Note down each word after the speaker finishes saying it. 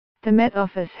The Met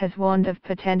Office has warned of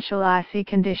potential icy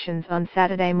conditions on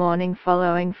Saturday morning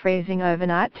following freezing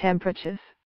overnight temperatures.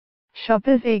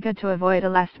 Shoppers eager to avoid a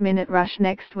last-minute rush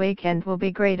next weekend will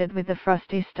be greeted with a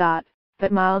frosty start,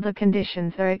 but milder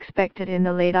conditions are expected in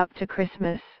the lead-up to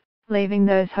Christmas, leaving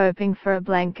those hoping for a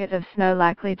blanket of snow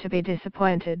likely to be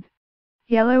disappointed.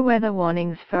 Yellow weather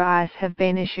warnings for ice have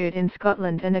been issued in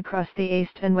Scotland and across the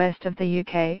east and west of the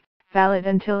UK, valid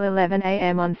until 11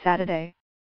 a.m. on Saturday.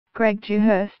 Greg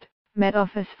Dewhurst, Met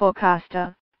Office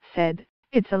forecaster, said,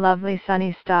 "It's a lovely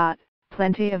sunny start,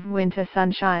 plenty of winter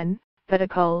sunshine, but a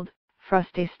cold,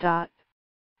 frosty start.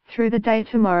 Through the day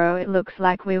tomorrow it looks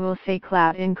like we will see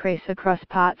cloud increase across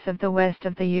parts of the west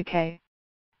of the UK.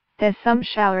 There's some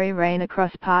showery rain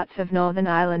across parts of Northern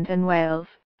Ireland and Wales,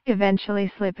 eventually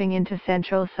slipping into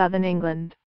central southern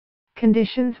England.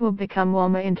 Conditions will become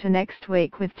warmer into next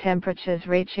week with temperatures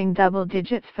reaching double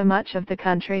digits for much of the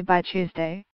country by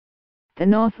Tuesday. The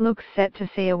north looks set to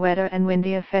see a wetter and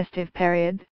windier festive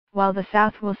period, while the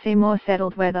south will see more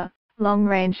settled weather,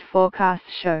 long-range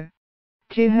forecasts show."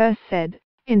 Dewhurst said,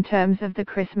 "In terms of the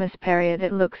Christmas period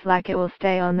it looks like it will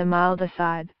stay on the milder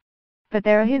side. But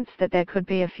there are hints that there could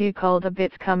be a few colder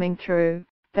bits coming through,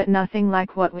 but nothing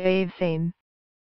like what we've seen."